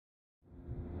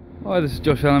Hi, this is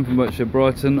Josh Allen from Boatshed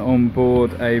Brighton on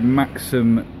board a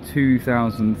Maxum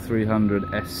 2300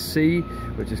 SC,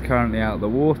 which is currently out of the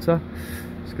water.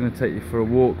 Just going to take you for a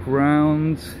walk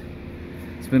round.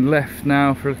 It's been left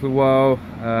now for a little while,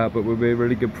 but will be a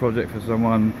really good project for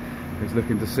someone who's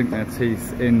looking to sink their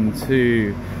teeth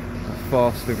into a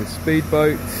fast little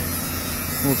speedboat.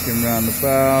 Walking around the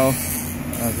bow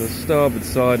as the starboard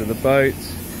side of the boat.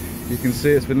 You can see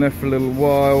it's been left for a little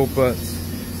while, but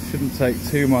shouldn't take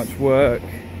too much work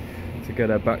to get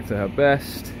her back to her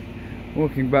best.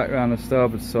 Walking back around the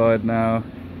starboard side now,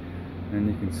 and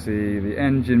you can see the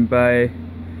engine bay,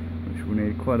 which will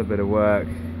need quite a bit of work.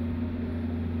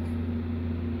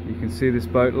 You can see this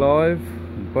boat live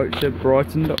on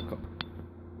boatshedbrighton.com.